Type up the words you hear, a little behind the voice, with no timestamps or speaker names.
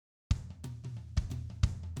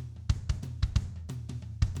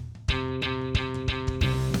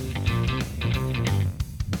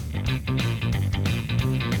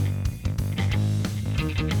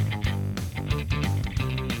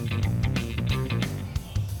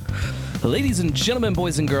Ladies and gentlemen,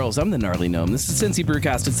 boys and girls, I'm the Gnarly Gnome. This is Cincy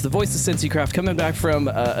Brewcast. It's the voice of Cincy Craft coming back from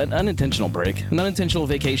an unintentional break, an unintentional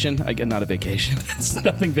vacation. Not a vacation. There's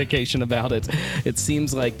nothing vacation about it. It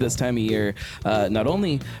seems like this time of year, not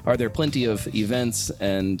only are there plenty of events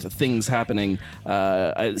and things happening,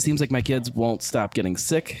 it seems like my kids won't stop getting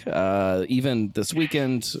sick. Even this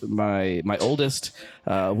weekend, my oldest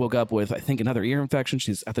woke up with, I think, another ear infection.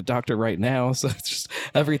 She's at the doctor right now. So it's just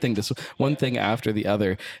everything, just one thing after the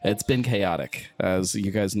other. It's been chaotic, as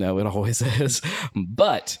you guys know, it always is.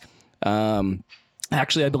 But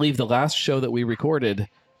actually, I believe the last show that we recorded,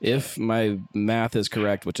 if my math is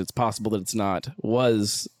correct, which it's possible that it's not,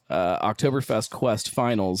 was Oktoberfest Quest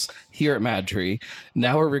Finals here at MadTree.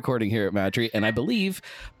 Now we're recording here at MadTree, and I believe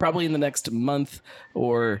probably in the next month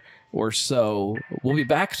or so, we'll be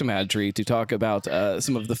back to MadTree to talk about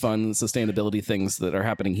some of the fun sustainability things that are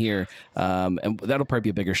happening here, and that'll probably be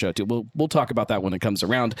a bigger show too. We'll talk about that when it comes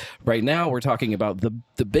around. Right now, we're talking about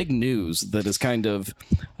the big news that is kind of,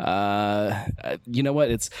 you know what?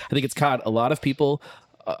 I think it's caught a lot of people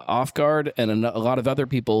off guard, and a lot of other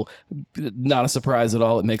people, not a surprise at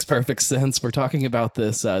all. It makes perfect sense. We're talking about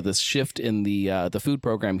this shift in the food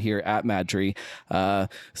program here at MadTree.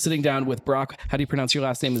 Sitting down with Brock. How do you pronounce your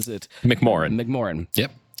last name? Is it McMorrin?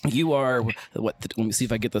 Yep. You are let me see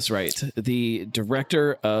if I get this right. The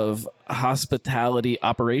director of hospitality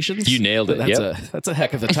operations. You nailed it. That's a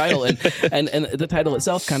heck of a title, and the title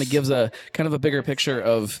itself kind of gives a bigger picture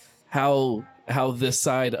of how this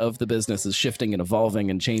side of the business is shifting and evolving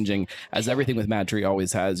and changing, as everything with MadTree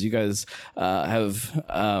always has. You guys have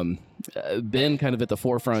been kind of at the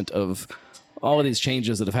forefront of all of these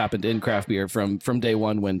changes that have happened in craft beer from day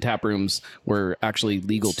one, when tap rooms were actually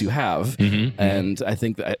legal to have. And I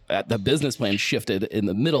think that the business plan shifted in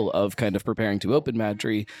the middle of kind of preparing to open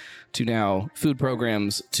MadTree to now food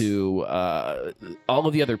programs, to all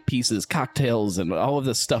of the other pieces, cocktails, and all of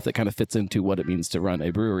this stuff that kind of fits into what it means to run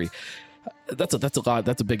a brewery. That's a lot.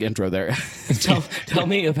 That's a big intro there. tell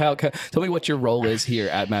me what your role is here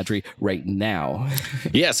at MadTree right now.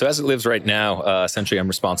 Yeah. So as it lives right now, essentially I'm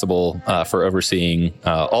responsible for overseeing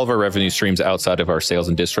all of our revenue streams outside of our sales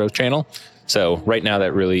and distro channel. So right now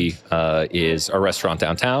that really is our restaurant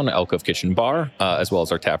downtown, Alcove Kitchen Bar, as well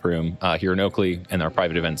as our tap room here in Oakley, and our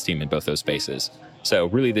private events team in both those spaces. So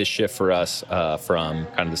really this shift for us from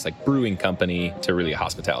kind of this like brewing company to really a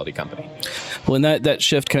hospitality company. Well, and that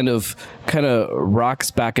shift kind of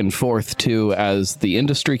rocks back and forth too, as the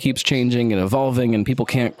industry keeps changing and evolving, and people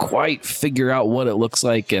can't quite figure out what it looks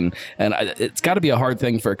like. And it's got to be a hard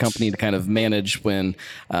thing for a company to kind of manage when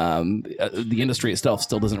the industry itself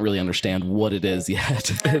still doesn't really understand what it is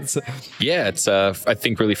yet. It's I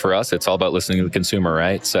think really for us, it's all about listening to the consumer,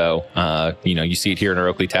 right? So, you see it here in our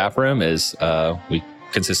Oakley tap room is we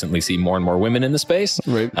consistently see more and more women in the space.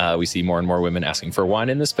 Right. We see more and more women asking for wine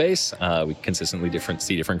in the space. We consistently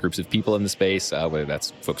see different groups of people in the space, whether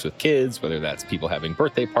that's folks with kids, whether that's people having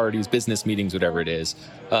birthday parties, business meetings, whatever it is.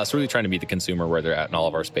 So really trying to meet the consumer where they're at in all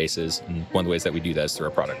of our spaces. And one of the ways that we do that is through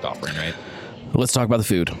our product offering, right? Let's talk about the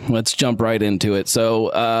food. Let's jump right into it.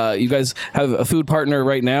 So you guys have a food partner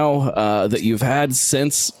right now that you've had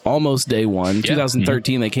since almost day one. Yeah.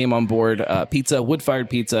 2013, They came on board. Pizza, wood-fired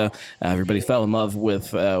pizza. Everybody fell in love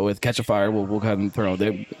with Catch a Fire. We'll go ahead and throw.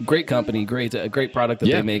 They're great company, great product that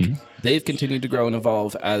they make. They've continued to grow and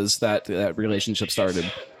evolve as that relationship started.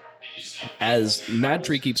 As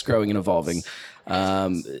MadTree keeps growing and evolving,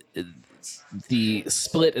 the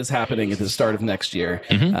split is happening at the start of next year.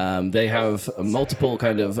 They have multiple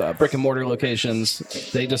kind of brick and mortar locations.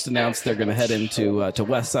 They just announced they're going to head into to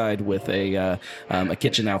West Side with a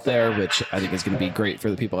kitchen out there, which I think is going to be great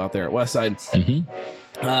for the people out there at West Side.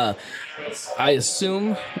 I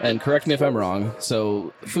assume, and correct me if I'm wrong,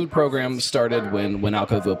 so food program started when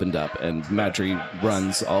Alcove opened up, and MadTree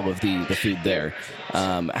runs all of the food there.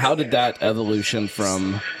 How did that evolution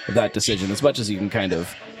from that decision, as much as you can kind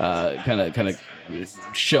of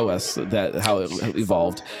show us that how it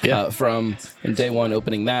evolved from day one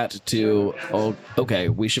opening that to,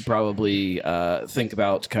 we should probably think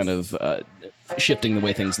about kind of shifting the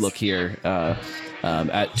way things look here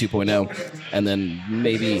at 2.0, and then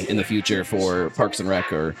maybe in the future for Parks and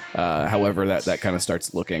Rec, or however that kind of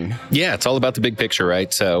starts looking. Yeah, it's all about the big picture,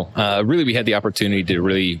 right? So really we had the opportunity to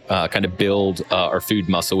really kind of build our food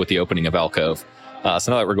muscle with the opening of Alcove.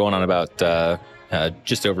 So now that we're going on about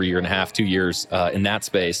just over a year and a half, 2 years in that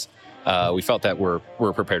space, we felt that we're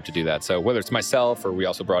prepared to do that. So whether it's myself, or we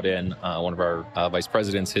also brought in one of our vice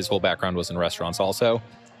presidents, his whole background was in restaurants also.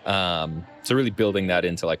 So really building that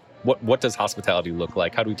into like what does hospitality look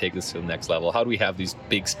like? How do we take this to the next level? How do we have these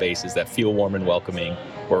big spaces that feel warm and welcoming,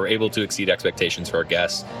 where we're able to exceed expectations for our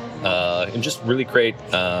guests, and just really create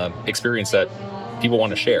experience that people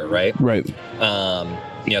want to share, right? Right.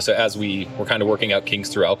 So as we were kind of working out kinks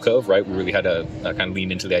through Alcove, right, we really had to kind of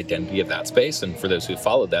lean into the identity of that space. And for those who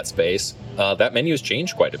followed that space, that menu has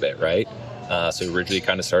changed quite a bit, right? So originally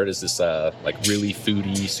kind of started as this like really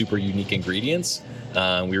foodie, super unique ingredients.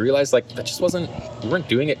 We realized like that just we weren't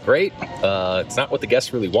doing it great. It's not what the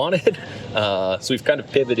guests really wanted. So we've kind of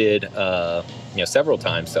pivoted, several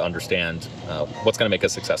times to understand what's going to make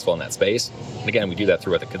us successful in that space. And again, we do that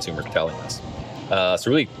through what the consumer's telling us.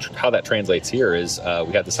 So really how that translates here is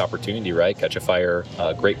we had this opportunity, right? Catch a Fire,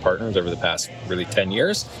 great partners over the past really 10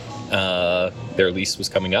 years. Their lease was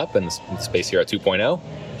coming up in the space here at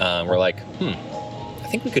 2.0. We're like, I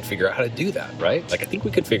think we could figure out how to do that, right? Like, I think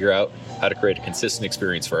we could figure out how to create a consistent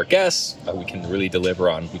experience for our guests, how we can really deliver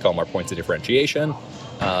on, we call them our points of differentiation,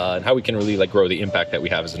 and how we can really like grow the impact that we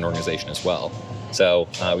have as an organization as well. So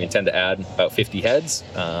we intend to add about 50 heads,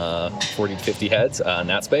 40 to 50 heads in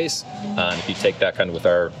that space. And if you take that kind of with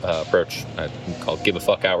our approach, called give a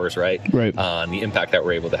fuck hours, right? Right. And the impact that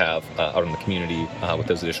we're able to have out in the community with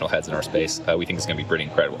those additional heads in our space, we think is going to be pretty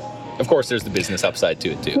incredible. Of course, there's the business upside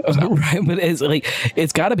to it too. So. Right, but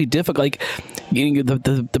it's got to be difficult. Like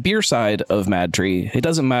the beer side of MadTree, it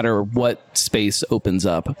doesn't matter what space opens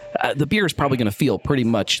up. The beer is probably going to feel pretty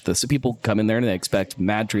much the. So people come in there and they expect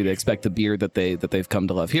MadTree, they expect the beer that they've come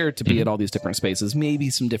to love here to be at all these different spaces. Maybe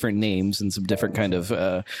some different names and some different kind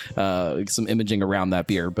of some imaging around that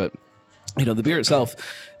beer, but the beer itself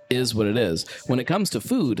is what it is. When it comes to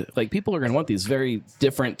food, like people are going to want these very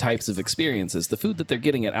different types of experiences. The food that they're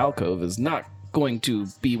getting at Alcove is not going to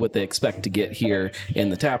be what they expect to get here in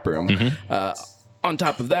the tap room. On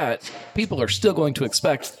top of that, people are still going to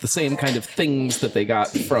expect the same kind of things that they got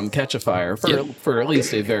from Catch a Fire for at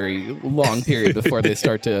least a very long period before they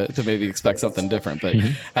start to maybe expect something different. But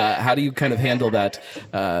how do you kind of handle that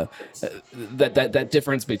that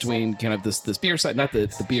difference between kind of this beer side? Not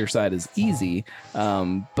that the beer side is easy,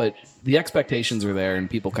 but the expectations are there and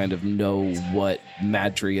people kind of know what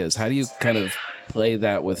MadTree is. How do you kind of play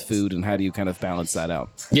that with food, and how do you kind of balance that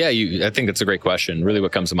out? Yeah, I think that's a great question. Really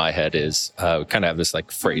what comes to my head is we kind of have this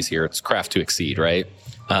like phrase here, it's craft to exceed, right?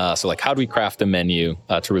 So like how do we craft a menu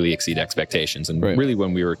to really exceed expectations? And really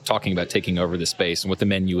when we were talking about taking over the space and what the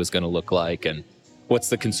menu is going to look like and what's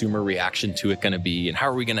the consumer reaction to it going to be and how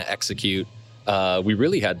are we going to execute, we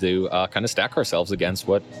really had to kind of stack ourselves against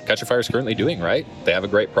what Catch a Fire is currently doing, right? They have a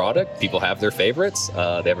great product. People have their favorites.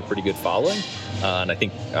 They have a pretty good following. And I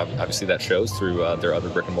think obviously that shows through their other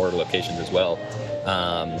brick and mortar locations as well.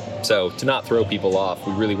 So to not throw people off,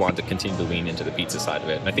 we really wanted to continue to lean into the pizza side of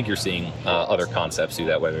it. And I think you're seeing other concepts do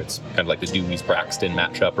that, whether it's kind of like the Dewey's Braxton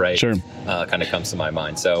matchup, right? Sure. Kind of comes to my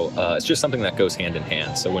mind. So it's just something that goes hand in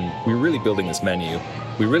hand. So when we were really building this menu,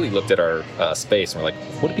 we really looked at our space and we're like,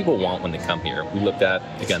 what do people want when they come here? We looked at,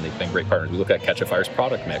 again, they've been great partners. We looked at Catch a Fire's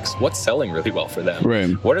product mix. What's selling really well for them?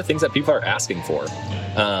 Right. What are things that people are asking for?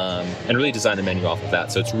 And really design the menu off of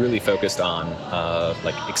that. So it's really focused on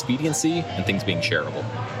like expediency and things being shareable.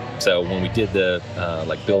 So when we did the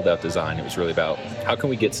like build out design, it was really about how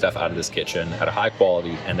can we get stuff out of this kitchen at a high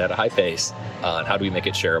quality and at a high pace, and how do we make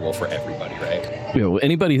it shareable for everybody, right?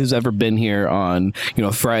 Anybody who's ever been here on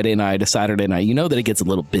Friday night, a Saturday night, that it gets a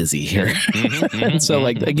little busy here. And so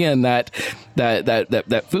like again, that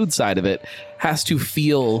food side of it has to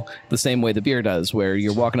feel the same way the beer does, where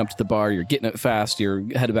you're walking up to the bar, you're getting it fast, you're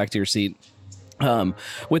headed back to your seat.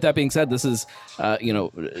 With that being said, this is,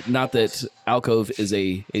 not that Alcove is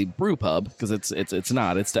a brew pub, because it's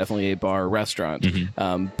not. It's definitely a bar restaurant.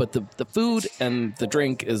 But the food and the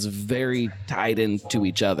drink is very tied into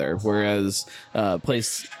each other. Whereas a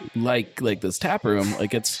place like this tap room,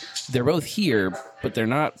 like they're both here, but they're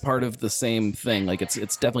not part of the same thing. Like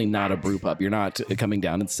it's definitely not a brew pub. You're not coming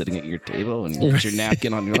down and sitting at your table and put your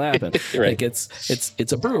napkin on your lap. And, like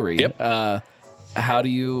it's a brewery. Yep. How do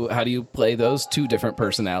you play those two different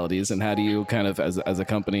personalities, and how do you kind of as a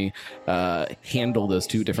company handle those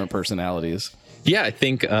two different personalities? Yeah, I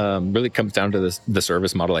think really comes down to the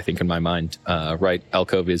service model, I think, in my mind. Right.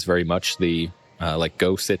 Alcove is very much the like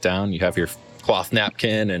go sit down. You have your cloth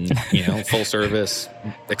napkin and, full service,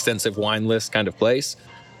 extensive wine list kind of place.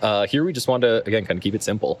 Here we just want to, again, kind of keep it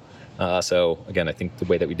simple. So again, I think the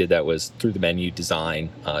way that we did that was through the menu design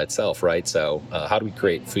itself, right? So how do we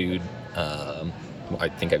create food? I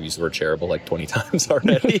think I've used the word shareable like 20 times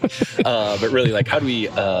already. But really, like, how do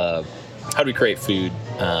we create food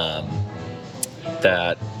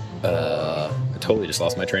that I totally just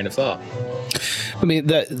lost my train of thought. I mean,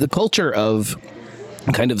 the culture of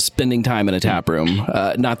kind of spending time in a tap room.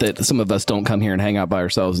 Not that some of us don't come here and hang out by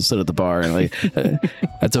ourselves and sit at the bar, and like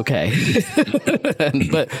that's okay.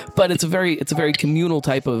 but it's a very communal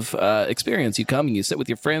type of experience. You come and you sit with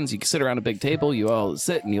your friends. You sit around a big table. You all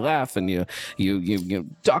sit and you laugh and you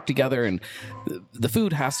talk together. And the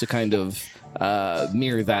food has to kind of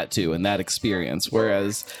mirror that too, and that experience.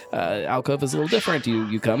 Whereas Alcove is a little different.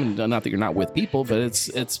 You come, and not that you're not with people, but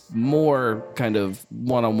it's more kind of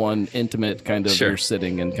one-on-one, intimate kind of. Sure. You're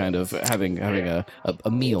sitting and kind of having a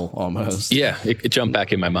meal almost. Yeah, it jumped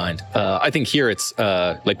back in my mind. I think here it's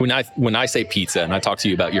like when I say pizza and I talk to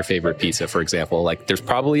you about your favorite pizza, for example, like there's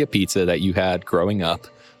probably a pizza that you had growing up,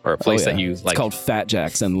 or a place that you like. It's called Fat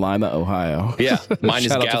Jack's in Lima, Ohio. Yeah, mine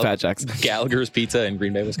is Shout out to Fat Jack's. Gallagher's Pizza in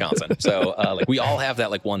Green Bay, Wisconsin. So like we all have that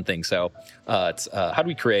like one thing. So it's how do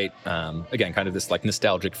we create again kind of this like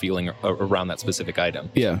nostalgic feeling around that specific item?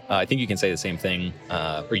 Yeah, I think you can say the same thing,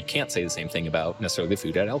 or you can't say the same thing about necessarily the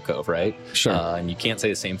food at Alcove, right? Sure. And you can't say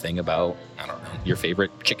the same thing about, I don't know, your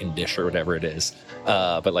favorite chicken dish or whatever it is.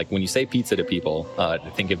 But like when you say pizza to people, I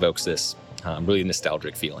think evokes this really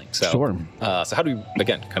nostalgic feeling. So, sure. So how do we,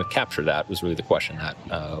 again, kind of capture that was really the question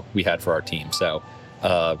that we had for our team. So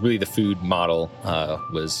really the food model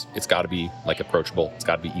was, it's got to be like approachable. It's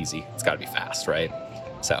got to be easy. It's got to be fast, right?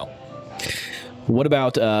 So. What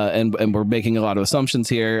about and we're making a lot of assumptions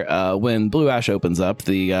here. When Blue Ash opens up,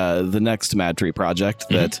 the next MadTree project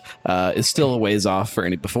that is still a ways off for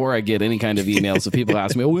any. Before I get any kind of emails of people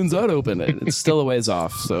asking me, "Oh, when's that open?" It's still a ways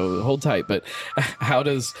off, so hold tight. But how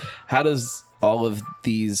does all of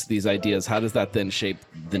these ideas, how does that then shape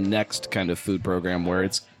the next kind of food program where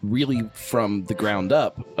it's really from the ground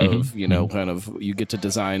up of, kind of, you get to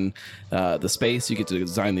design the space, you get to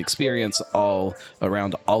design the experience all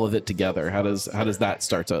around all of it together. How does that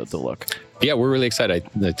start to look? Yeah, we're really excited.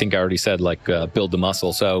 I think I already said like build the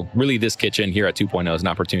muscle. So really this kitchen here at 2.0 is an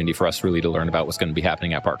opportunity for us really to learn about what's going to be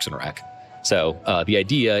happening at Parks and Rec. So the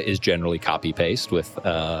idea is generally copy paste with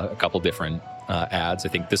a couple different ads. I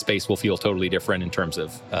think the space will feel totally different in terms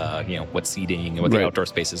of what seating and what the outdoor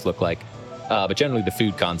spaces look like. But generally the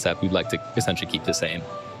food concept we'd like to essentially keep the same.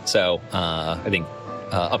 So I think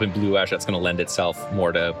up in Blue Ash that's going to lend itself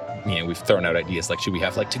more to, we've thrown out ideas like, should we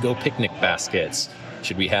have like to-go picnic baskets?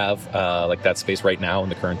 Should we have like that space right now in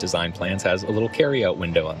the current design plans has a little carry-out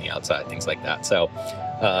window on the outside, things like that. So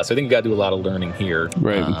I think we got to do a lot of learning here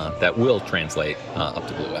that will translate up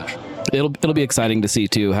to Blue Ash. It'll be exciting to see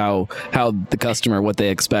too how the customer, what they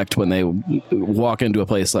expect when they walk into a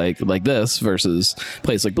place like this versus a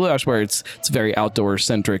place like Blue Ash where it's very outdoor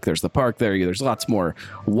centric. There's the park there. There's lots more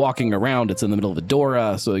walking around. It's in the middle of a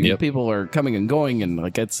Dora, so people are coming and going, and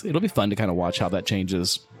like it'll be fun to kind of watch how that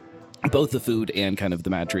changes both the food and kind of the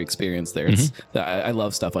MadTree experience there. It's, I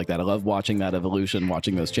love stuff like that. I love watching that evolution,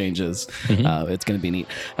 watching those changes. It's going to be neat.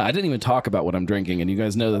 I didn't even talk about what I'm drinking, and you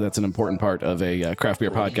guys know that that's an important part of a craft beer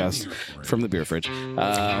podcast from the beer fridge.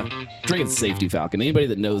 Drinking Safety Falcon. Anybody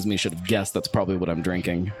that knows me should have guessed that's probably what I'm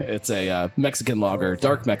drinking. It's a Mexican lager,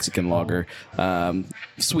 dark Mexican lager,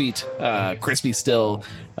 sweet, crispy still.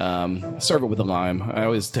 Serve it with a lime. I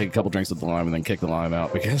always take a couple drinks with the lime and then kick the lime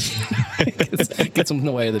out because it gets in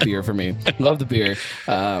the way of the beer for me. Love the beer.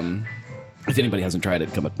 If anybody hasn't tried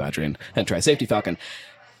it, come up to MadTree and try Safety Falcon.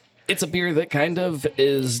 It's a beer that kind of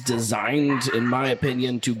is designed, in my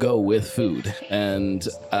opinion, to go with food. And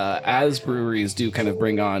as breweries do kind of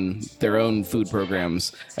bring on their own food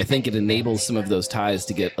programs, I think it enables some of those ties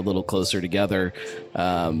to get a little closer together.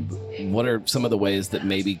 What are some of the ways that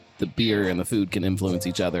maybe the beer and the food can influence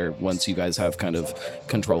each other once you guys have kind of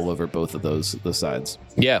control over both of those sides?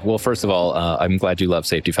 Yeah, well, first of all, I'm glad you love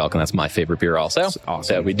Safety Falcon. That's my favorite beer also. That's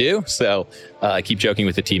awesome. That we do. So I keep joking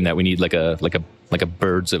with the team that we need like a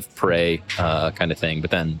birds of prey kind of thing.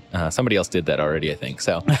 But then somebody else did that already, I think.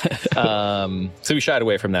 So so we shied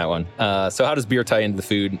away from that one. So how does beer tie into the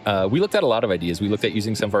food? We looked at a lot of ideas. We looked at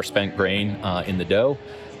using some of our spent grain in the dough.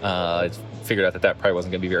 Figured out that probably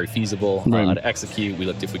wasn't going to be very feasible to execute. We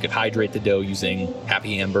looked if we could hydrate the dough using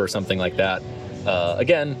Happy Amber or something like that.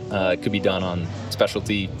 Again, it could be done on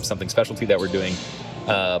something specialty that we're doing.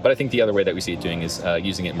 But I think the other way that we see it doing is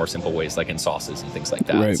using it in more simple ways, like in sauces and things like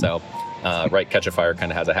that. Right. So, Catch a Fire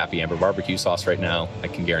kind of has a Happy Amber barbecue sauce right now. I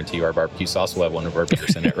can guarantee you our barbecue sauce will have one of our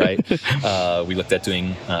beers in it, right? We looked at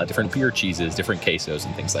doing different beer cheeses, different quesos,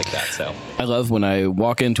 and things like that. So I love when I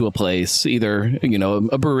walk into a place, either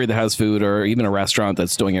a brewery that has food or even a restaurant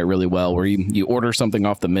that's doing it really well, where you order something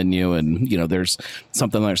off the menu and there's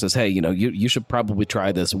something that says, hey, you should probably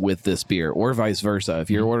try this with this beer, or vice versa.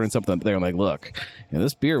 If you're ordering something there, I'm like, look,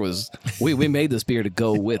 this beer we made this beer to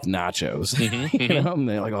go with nachos. And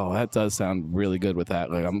they're like, oh, that does sound really good with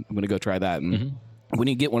that. Like I'm going to go try that. And when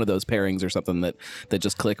you get one of those pairings or something that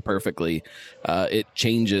just click perfectly, it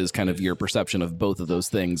changes kind of your perception of both of those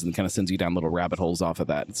things and kind of sends you down little rabbit holes off of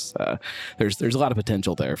that. It's, there's a lot of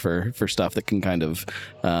potential there for stuff that can kind of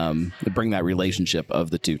bring that relationship of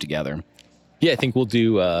the two together. Yeah, I think we'll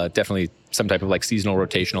do definitely some type of like seasonal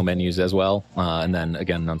rotational menus as well. And then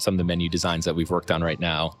again, on some of the menu designs that we've worked on right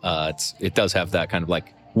now, it does have that kind of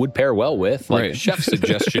like would pair well with, like right. chef's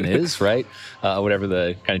suggestion is, right? Whatever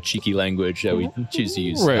the kind of cheeky language that we choose to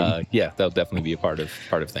use. Right. Yeah, that'll definitely be a part of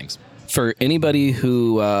things. For anybody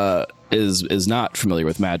who is not familiar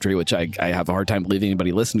with MadTree, which I have a hard time believing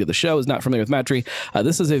anybody listening to the show is not familiar with MadTree,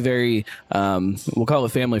 this is a very, we'll call it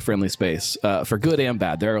family-friendly space, for good and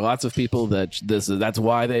bad. There are lots of people that's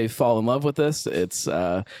why they fall in love with this. It's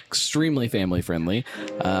extremely family-friendly,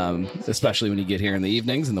 especially when you get here in the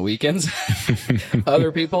evenings and the weekends.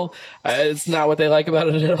 Other people, it's not what they like about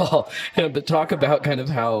it at all. But talk about kind of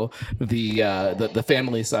how the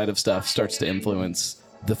family side of stuff starts to influence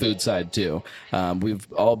the food side too. We've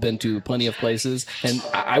all been to plenty of places, and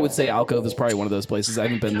I would say Alcove is probably one of those places. I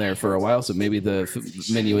haven't been there for a while, so maybe the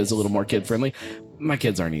menu is a little more kid friendly. My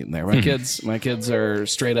kids aren't eating there. My kids are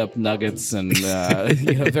straight up nuggets and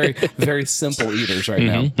very very simple eaters right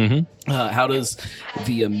now. Mm-hmm. How does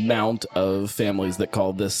the amount of families that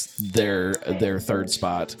call this their third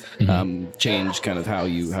spot change kind of how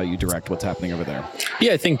you direct what's happening over there?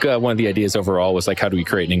 Yeah, I think one of the ideas overall was like, how do we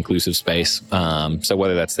create an inclusive space? So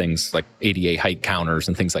whether that's things like ADA height counters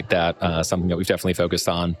and things like that, something that we've definitely focused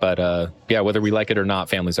on. But yeah, whether we like it or not,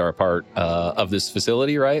 families are a part of this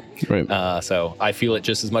facility, right? Right. So I feel it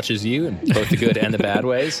just as much as you, in both the good and the bad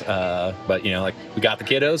ways. But like we got the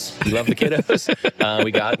kiddos, we love the kiddos.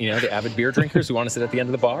 We got the avid beer drinkers who want to sit at the end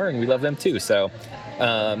of the bar, and we love them too. So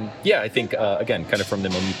yeah, I think again, kind of from the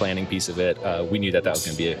menu planning piece of it, we knew that was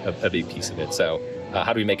going to be a big piece of it. So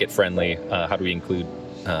how do we make it friendly? How do we include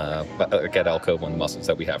at Alcove, one of the muscles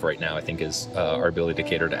that we have right now, I think, is our ability to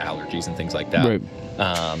cater to allergies and things like that.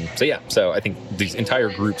 Right. So I think these entire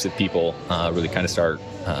groups of people really kind of start,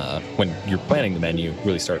 when you're planning the menu,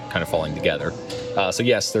 really start kind of falling together. So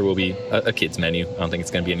yes, there will be a kids menu. I don't think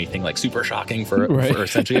it's going to be anything like super shocking for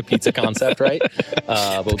essentially a pizza concept, right?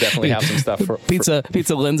 We'll definitely have some stuff for pizza.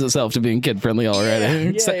 Pizza lends itself to being kid friendly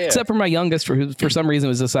already, except for my youngest, who for some reason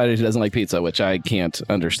has decided he doesn't like pizza, which I can't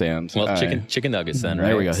understand. Well, chicken nuggets then,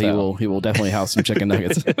 right? There we go. So. He will definitely house some chicken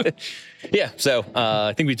nuggets. Yeah. So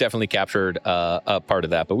I think we've definitely captured a part of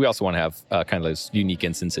that, but we also want to have kind of those unique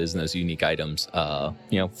instances and those unique items,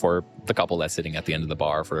 for the couple that's sitting at the end of the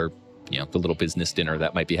bar for the little business dinner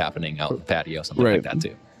that might be happening out in the patio, something like that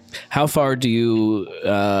too. How far do you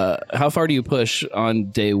push on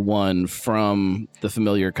day one from the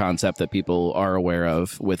familiar concept that people are aware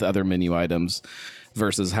of with other menu items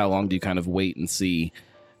versus how long do you kind of wait and see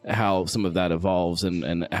how some of that evolves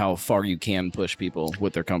and how far you can push people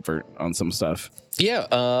with their comfort on some stuff? Yeah,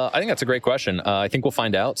 I think that's a great question. I think we'll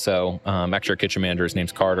find out. So actually our kitchen manager, his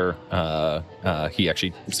name's Carter. He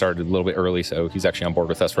actually started a little bit early, so he's actually on board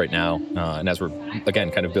with us right now. And as we're, again,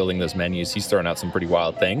 kind of building those menus, he's throwing out some pretty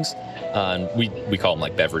wild things. And we call them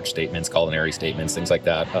like beverage statements, culinary statements, things like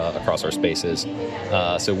that across our spaces.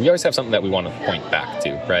 So we always have something that we want to point back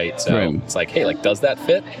to, right? So it's like, hey, like, does that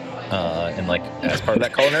fit? And like as part of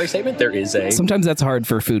that culinary statement, there is sometimes that's hard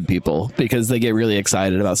for food people because they get really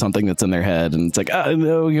excited about something that's in their head, and it's like, oh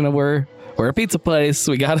no, we're a pizza place.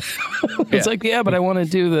 We got it's like, yeah, but I want to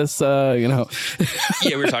do this, Yeah,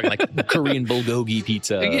 we were talking like Korean bulgogi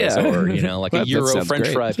pizza, or like a Euro French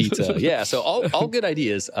fry pizza. Yeah, so all good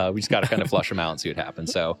ideas. We just got to kind of flush them out and see what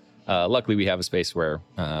happens. So luckily, we have a space where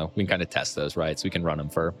we can kind of test those, right? So we can run them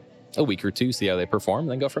for a week or two, see how they perform,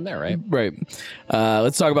 then go from there, right? Right.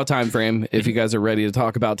 Let's talk about time frame. If you guys are ready to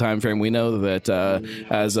talk about time frame, we know that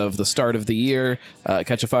as of the start of the year,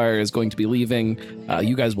 Catch a Fire is going to be leaving.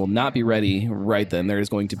 You guys will not be ready right then. There is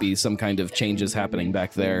going to be some kind of changes happening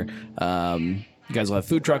back there. You guys will have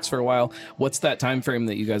food trucks for a while. What's that time frame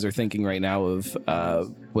that you guys are thinking right now of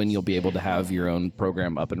when you'll be able to have your own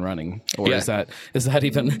program up and running? Or is that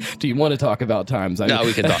even? Do you want to talk about times? No,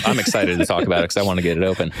 we can talk. I'm excited to talk about it because I want to get it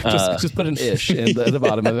open. Just put an ish in the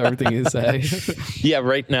bottom of everything you say. Yeah,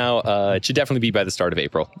 right now it should definitely be by the start of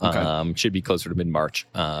April. Okay. Should be closer to mid-March.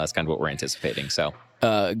 That's kind of what we're anticipating. So.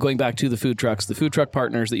 Going back to the food trucks, the food truck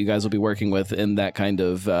partners that you guys will be working with in that kind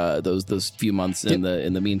of those few months in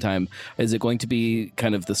the meantime, is it going to be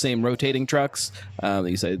kind of the same rotating trucks that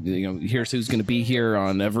you said? Here's who's going to be here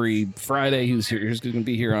on every Friday. Who's going to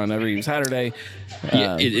be here on every Saturday?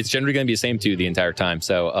 Yeah, it's generally going to be the same too the entire time.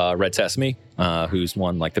 So Red Sesame, who's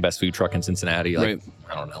won like the best food truck in Cincinnati,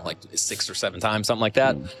 I don't know, like 6 or 7 times, something like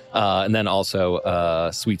that. And then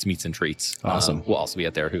also Sweets, Meats, and Treats. Awesome. Will also be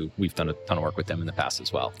out there, who we've done a ton of work with them in the past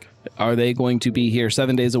as well. Are they going to be here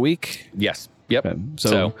 7 days a week? Yes. Yep. Okay.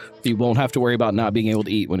 So you won't have to worry about not being able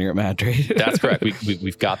to eat when you're at MadTree. That's correct.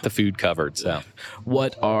 We've got the food covered. So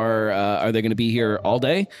what are they going to be here all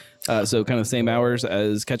day? So kind of same hours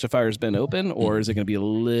as Catch a Fire's been open, or is it going to be a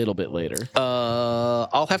little bit later?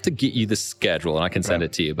 I'll have to get you the schedule and I can send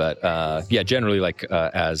it to you. But yeah, generally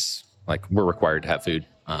as we're required to have food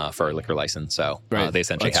for our liquor license. So they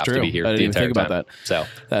essentially have to be here the entire time. That. So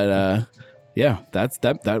yeah, that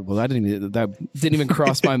didn't even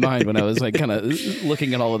cross my mind when I was like kind of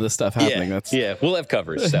looking at all of this stuff happening. We'll have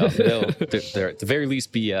coverage. So there at the very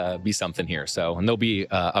least be something here. So, and they'll be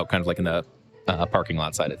out kind of like in the parking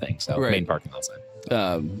lot side of things. So main parking lot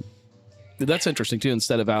side. That's interesting too.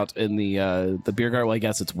 Instead of out in the beer garden, well, I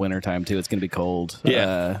guess it's winter time too. It's going to be cold.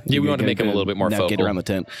 Yeah, we want to make them a little bit more navigate focal around the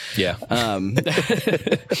tent. Yeah.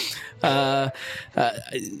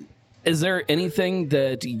 Is there anything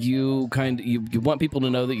that you want people to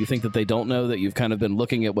know that you think that they don't know, that you've kind of been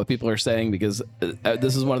looking at what people are saying? Because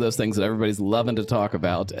this is one of those things that everybody's loving to talk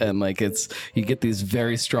about, and like you get these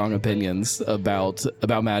very strong opinions about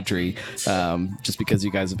MadTree, just because you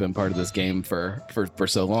guys have been part of this game for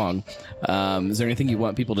so long. Is there anything you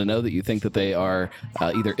want people to know that you think that they are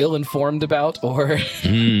either ill-informed about, or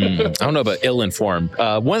I don't know about ill-informed.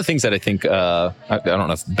 One of the things that I think I don't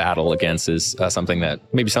know if battle against is something that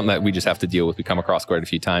we just have to deal with. We come across quite a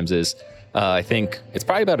few times is I think it's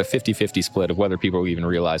probably about a 50-50 split of whether people even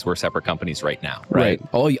realize we're separate companies right now. Right.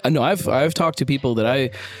 Oh, no, I've talked to people that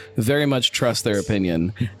I very much trust their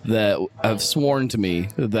opinion that have sworn to me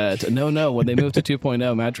that no, when they moved to 2.0,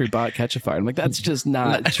 MadTree bought Catch a Fire. I'm like, that's just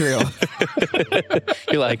not true.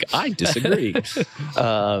 You're like, I disagree.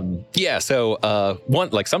 So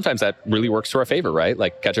sometimes that really works to our favor, right?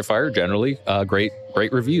 Like Catch a Fire, generally great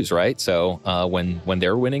reviews, right? So when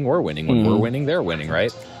they're winning, we're winning. When we're winning, they're winning,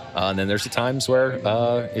 right? And then there's the times where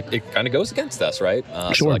it kind of goes against us, right?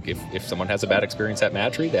 Sure. So like if someone has a bad experience at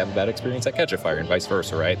MadTree, they have a bad experience at Catch a Fire, and vice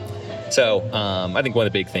versa, right? So I think one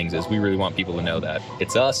of the big things is we really want people to know that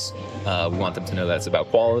it's us. We want them to know that it's about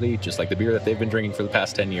quality, just like the beer that they've been drinking for the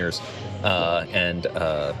past 10 years. And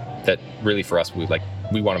that really for us, we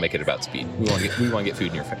want to make it about speed. We want to get food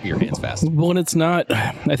in your hands fast. Well, and it's not,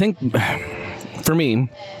 I think for me,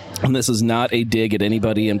 and this is not a dig at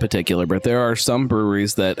anybody in particular, but there are some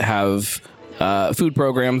breweries that have food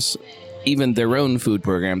programs, even their own food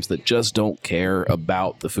programs, that just don't care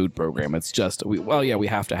about the food program. It's just, we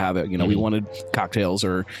have to have it. You know, we wanted cocktails,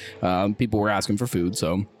 or people were asking for food,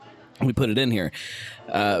 so we put it in here.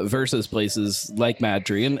 Versus places like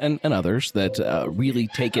MadTree and others that really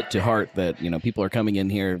take it to heart that, people are coming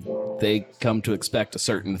in here, they come to expect a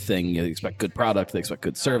certain thing. They expect good product, they expect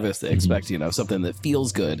good service, they expect, something that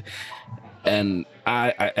feels good. And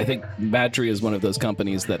I think MadTree is one of those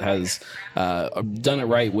companies that has done it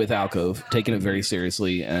right with Alcove, taken it very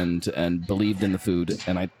seriously, and believed in the food.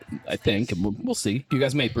 And I think, and we'll see, you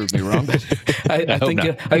guys may prove me wrong, but I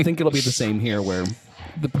think it'll be the same here, where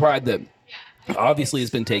the pride that obviously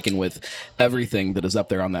has been taken with everything that is up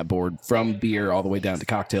there on that board, from beer all the way down to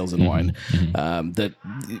cocktails and wine, that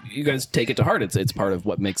you guys take it to heart. It's part of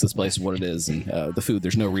what makes this place what it is. And the food,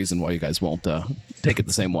 there's no reason why you guys won't take it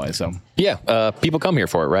the same way. So people come here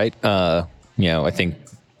for it, right? I think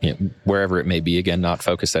wherever it may be, again, not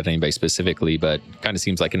focused at anybody specifically, but kind of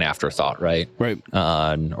seems like an afterthought, right? Right.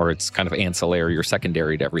 Or it's kind of ancillary or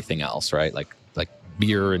secondary to everything else, right? Like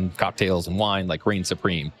beer and cocktails and wine, like reign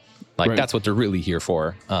supreme. That's what they're really here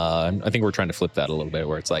for. And I think we're trying to flip that a little bit,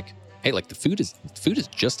 where it's like, hey, like the food is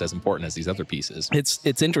just as important as these other pieces.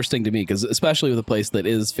 It's interesting to me, because especially with a place that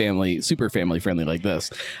is super family friendly like this,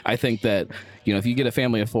 I think that, if you get a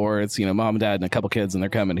family of 4, it's, mom and dad and a couple kids, and they're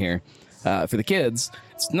coming here. For the kids,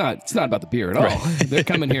 it's not about the beer at all. Right. They're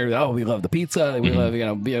coming here. Oh, we love the pizza. We love,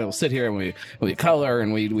 being able to sit here and we color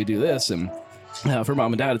and we do this. And for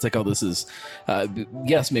mom and dad, it's like, oh, this is,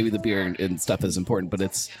 yes, maybe the beer and stuff is important, but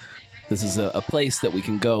this is a place that we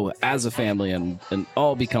can go as a family and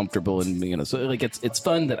all be comfortable, and so like it's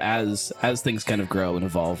fun that as things kind of grow and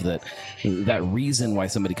evolve, that reason why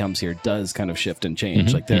somebody comes here does kind of shift and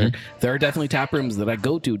change. Like there are definitely tap rooms that I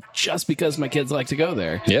go to just because my kids like to go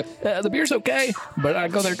there. Yep. The beer's okay, but I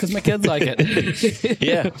go there because my kids like it.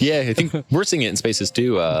 Yeah. I think we're seeing it in spaces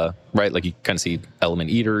too, right? Like you kind of see Element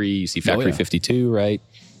Eatery, you see Factory 52, right?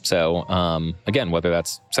 So, again, whether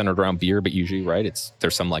that's centered around beer, but usually, right,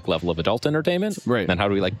 there's some like level of adult entertainment, right? And then how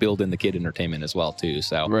do we like build in the kid entertainment as well too?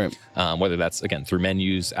 So, right. Whether that's again through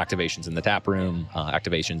menus, activations in the tap room,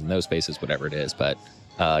 activations in those spaces, whatever it is, but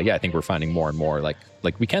I think we're finding more and more like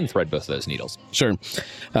we can thread both of those needles. Sure.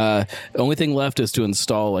 Only thing left is to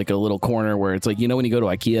install like a little corner where it's like, when you go to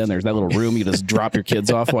IKEA and there's that little room, you just drop your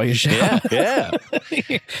kids off while you shop. Yeah.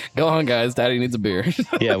 Go on, guys. Daddy needs a beer.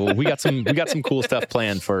 Yeah. Well, we got some cool stuff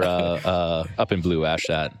planned for up in Blue Ash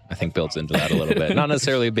that I think builds into that a little bit. Not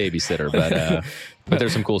necessarily a babysitter, but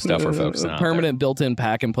there's some cool stuff for folks. Permanent built-in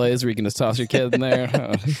pack and plays where you can just toss your kid in there.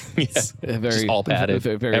 Just all padded.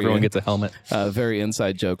 Everyone gets a helmet. Very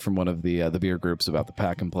inside joke from one of the beer groups about the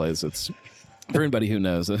pack and plays. It's for anybody who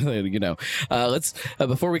knows, let's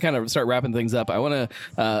before we kind of start wrapping things up, I want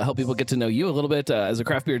to help people get to know you a little bit as a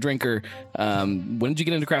craft beer drinker. When did you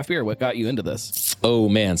get into craft beer? What got you into this? Oh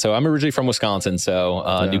man, so I'm originally from Wisconsin,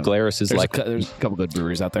 so New Glarus is there's a couple good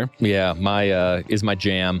breweries out there. Yeah, is my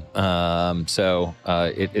jam.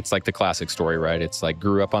 It's like the classic story, right? It's like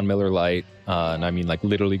grew up on Miller Lite, and I mean like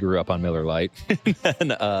literally grew up on Miller Lite,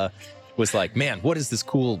 and was like, man, what is this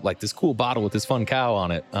cool bottle with this fun cow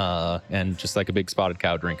on it, and just like a big spotted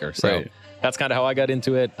cow drinker. So that's kind of how I got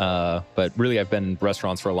into it. But really, I've been in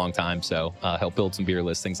restaurants for a long time, so helped build some beer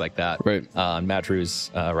lists, things like that. Right. And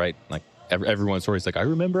MadTree's right, like everyone's always like, I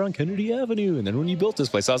remember on Kennedy Avenue, and then when you built this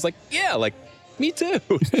place, I was like, yeah, like me too.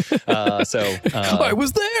 I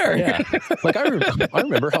was there. Yeah, like I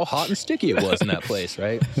remember how hot and sticky it was in that place,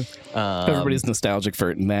 right? Everybody's nostalgic for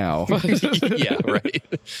it now. Yeah, right.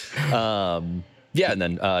 And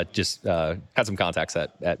then just had some contacts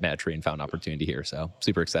at MadTree and found an opportunity here. So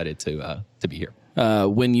super excited to be here.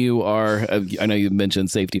 When you are, I know you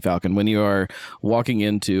mentioned Safety Falcon. When you are walking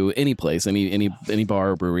into any place, any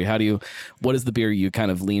bar or brewery, what is the beer you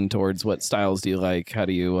kind of lean towards? What styles do you like? How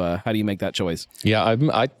do you make that choice? Yeah,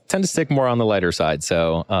 I tend to stick more on the lighter side.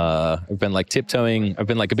 So I've been like tiptoeing. I've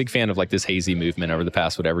been like a big fan of like this hazy movement over the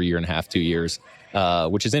past year and a half, 2 years,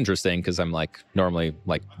 which is interesting because I'm like normally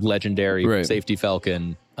like legendary Safety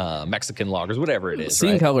Falcon. Mexican lagers, whatever it is.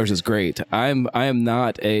 Seeing colors is great. I am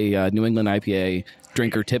not a New England IPA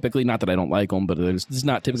drinker typically. Not that I don't like them, but it's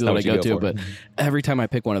not typically what I go to. But every time I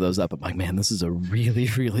pick one of those up, I'm like, man, this is a really,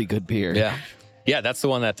 really good beer. Yeah, that's the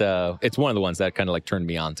one that it's one of the ones that kind of like turned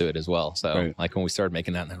me on to it as well. So like when we started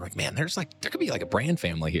making that, and I'm like, man, there could be like a brand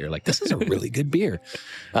family here. Like this is a really good beer.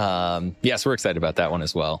 So we're excited about that one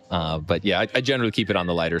as well. But yeah, I generally keep it on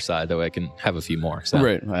the lighter side, though I can have a few more. So.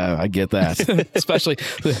 Right, I get that. Especially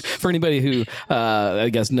for anybody who I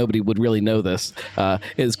guess nobody would really know this.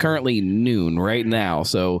 Is currently noon right now,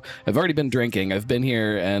 so I've already been drinking. I've been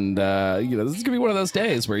here, and this is gonna be one of those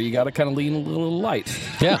days where you got to kind of lean a little light.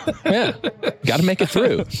 Yeah. Got to make it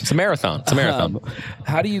through. It's a marathon.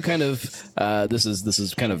 How do you kind of this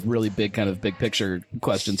is kind of really big picture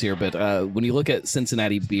questions here, but when you look at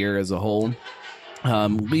Cincinnati beer as a whole,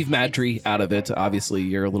 leave MadTree out of it. Obviously,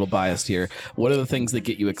 you're a little biased here. What are the things that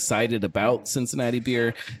get you excited about Cincinnati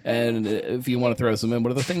beer? And if you want to throw some in,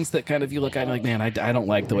 what are the things that kind of you look at and like, man, I don't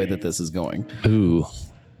like the way that this is going? Ooh,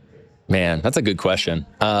 man, that's a good question.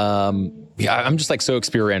 I'm just like so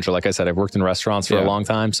experiential. Like I said, I've worked in restaurants for a long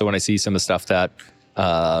time. So when I see some of the stuff that,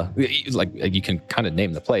 like you can kind of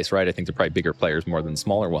name the place, right? I think they're probably bigger players more than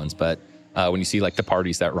smaller ones. But when you see like the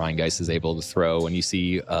parties that Rheingeist is able to throw, when you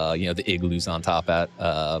see, the igloos on top at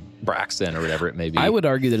Braxton or whatever it may be. I would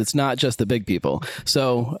argue that it's not just the big people.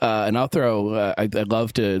 So, and I'll throw, I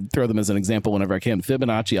love to throw them as an example whenever I can.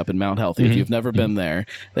 Fibonacci up in Mount Healthy. If you've never been there,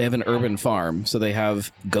 they have an urban farm. So they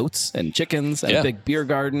have goats and chickens and a big beer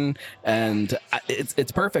garden. And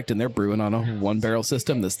it's perfect. And they're brewing on a 1-barrel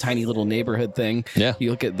system, this tiny little neighborhood thing. Yeah.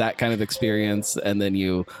 You look at that kind of experience, and then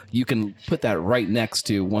you can put that right next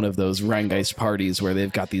to one of those Rheingeist parties where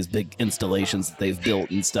they've got these big installations that they've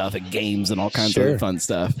built and stuff and games and all kinds of fun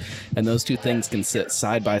stuff. And those two things can sit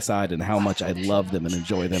side by side, and how much I love them and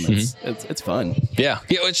enjoy them. It's fun. Yeah.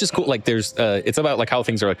 It's just cool. Like there's, it's about like how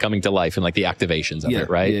things are coming to life and like the activations of it.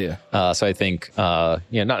 Right. Yeah. So I think, not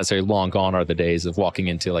necessarily long gone are the days of walking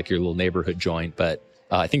into like your little neighborhood joint, but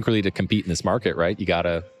I think really to compete in this market, right, you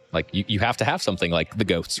gotta like, you have to have something like the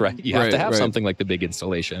goats, right? You have to have something like the big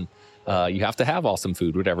installation. You have to have awesome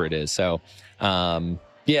food, whatever it is. So,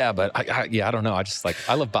 but I don't know. I just like,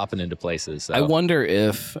 I love bopping into places. So. I wonder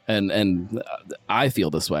if, and I feel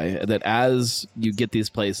this way, that as you get these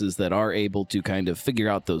places that are able to kind of figure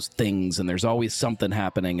out those things, and there's always something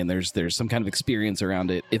happening, and there's some kind of experience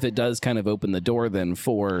around it, if it does kind of open the door then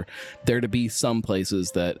for there to be some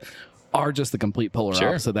places that are just the complete polar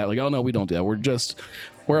opposite of that. Like, oh no, we don't do that.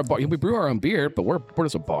 We're a bar. We brew our own beer, but we're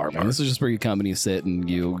just a bar, man. This is just where you come and you sit and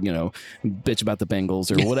you bitch about the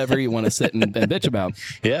Bengals or whatever you want to sit and bitch about.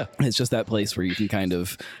 Yeah. It's just that place where you can kind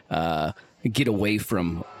of get away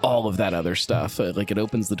from all of that other stuff. Like it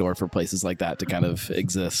opens the door for places like that to kind of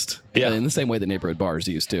exist. Yeah. In the same way that neighborhood bars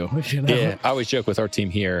used to. You know? Yeah, I always joke with our team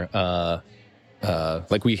here.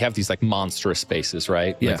 Like we have these like monstrous spaces,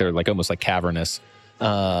 right? Yeah. Like they're like almost like cavernous.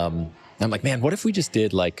 I'm like, man, what if we just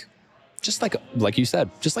did like you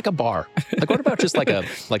said, just like a bar? Like what about just like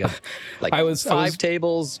five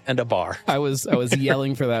tables and a bar? I was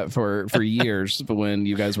yelling for that for years, but when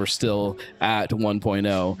you guys were still at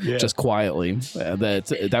 1.0, just quietly,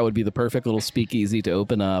 that would be the perfect little speakeasy to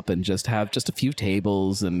open up and just have just a few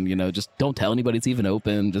tables, and just don't tell anybody it's even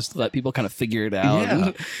open. Just let people kind of figure it out,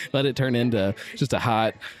 and let it turn into just a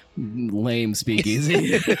hot, lame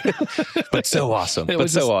speakeasy. But so awesome.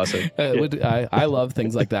 I love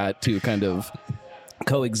things like that to kind of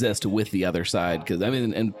coexist with the other side, because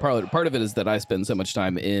and part of it is that I spend so much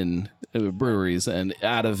time in breweries and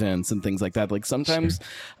at events and things like that. Like sometimes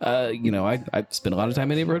I spend a lot of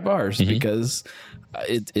time in neighborhood bars because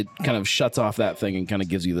it kind of shuts off that thing and kind of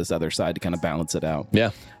gives you this other side to kind of balance it out.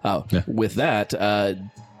 With that,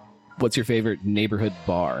 what's your favorite neighborhood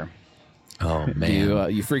bar? Oh man, do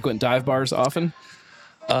you frequent dive bars often?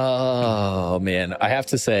 Oh man, I have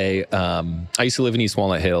to say, I used to live in East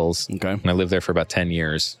Walnut Hills. Okay, and I lived there for about 10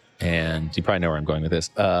 years. And you probably know where I'm going with this.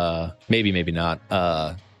 Maybe not.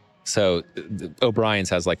 So O'Brien's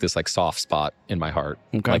has like this like soft spot in my heart.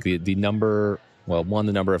 Okay, like the number. Well,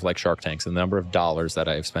 the number of like Shark Tanks and the number of dollars that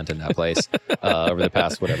I've spent in that place over the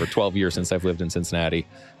past 12 years since I've lived in Cincinnati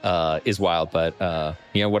is wild. But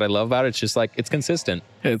what I love about it's just like it's consistent.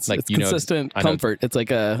 It's like consistent comfort. It's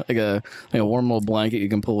like a warm little blanket you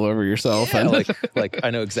can pull over yourself. Yeah, like I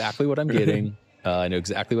know exactly what I'm getting. I know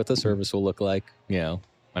exactly what the service will look like.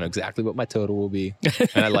 I know exactly what my total will be,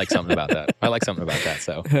 and I like something about that.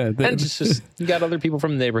 So, and just you got other people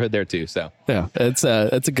from the neighborhood there too. So, yeah, it's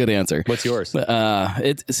a good answer. What's yours?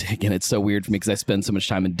 It's so weird for me because I spend so much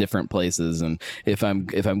time in different places, and if I'm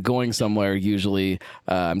going somewhere, usually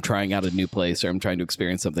I'm trying out a new place or I'm trying to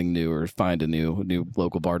experience something new or find a new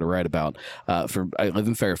local bar to write about. I live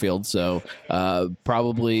in Fairfield, so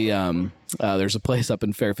probably. There's a place up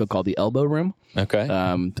in Fairfield called the Elbow Room. Okay.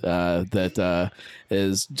 That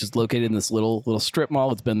is just located in this little strip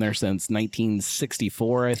mall. It's been there since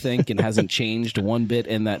 1964, I think, and hasn't changed one bit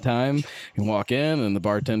in that time. You walk in, and the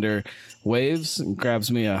bartender waves and grabs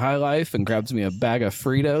me a High Life and grabs me a bag of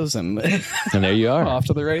Fritos, and there you are, off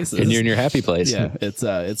to the races. And you're in your happy place. Yeah,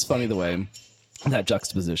 it's funny the way that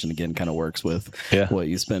juxtaposition again kind of works with what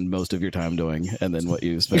you spend most of your time doing, and then what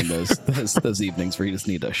you spend those evenings where you just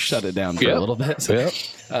need to shut it down for a little bit.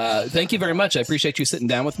 Thank you very much. I appreciate you sitting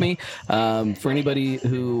down with me. For anybody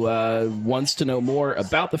who wants to know more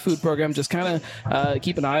about the food program, just kind of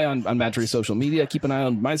keep an eye on MadTree's social media. Keep an eye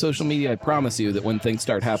on my social media. I promise you that when things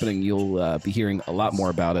start happening, you'll be hearing a lot more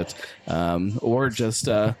about it. Or just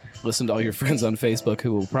listen to all your friends on Facebook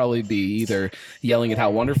who will probably be either yelling at how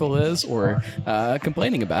wonderful it is or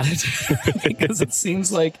complaining about it because it seems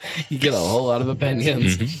like you get a whole lot of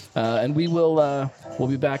opinions. And we'll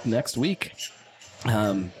be back next week.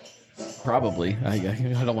 Probably. I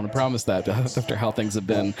don't want to promise that after how things have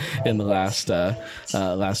been in the last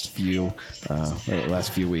few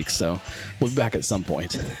weeks. So we'll be back at some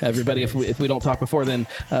point. Everybody, if we don't talk before then,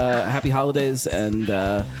 happy holidays, and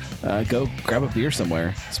go grab a beer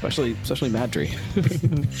somewhere, especially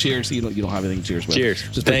MadTree. Cheers. You don't have anything to cheers with. Cheers.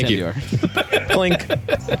 Just Thank pretend you. are. Clink.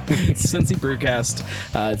 It's Cincy Brewcast.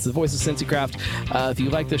 It's the voice of Cincy Craft. If you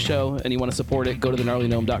like this show and you want to support it, go to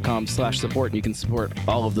thenarlygnome.com/support, and you can support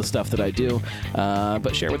all of the stuff that I do.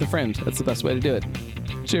 But share with a friend. That's the best way to do it.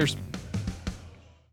 Cheers.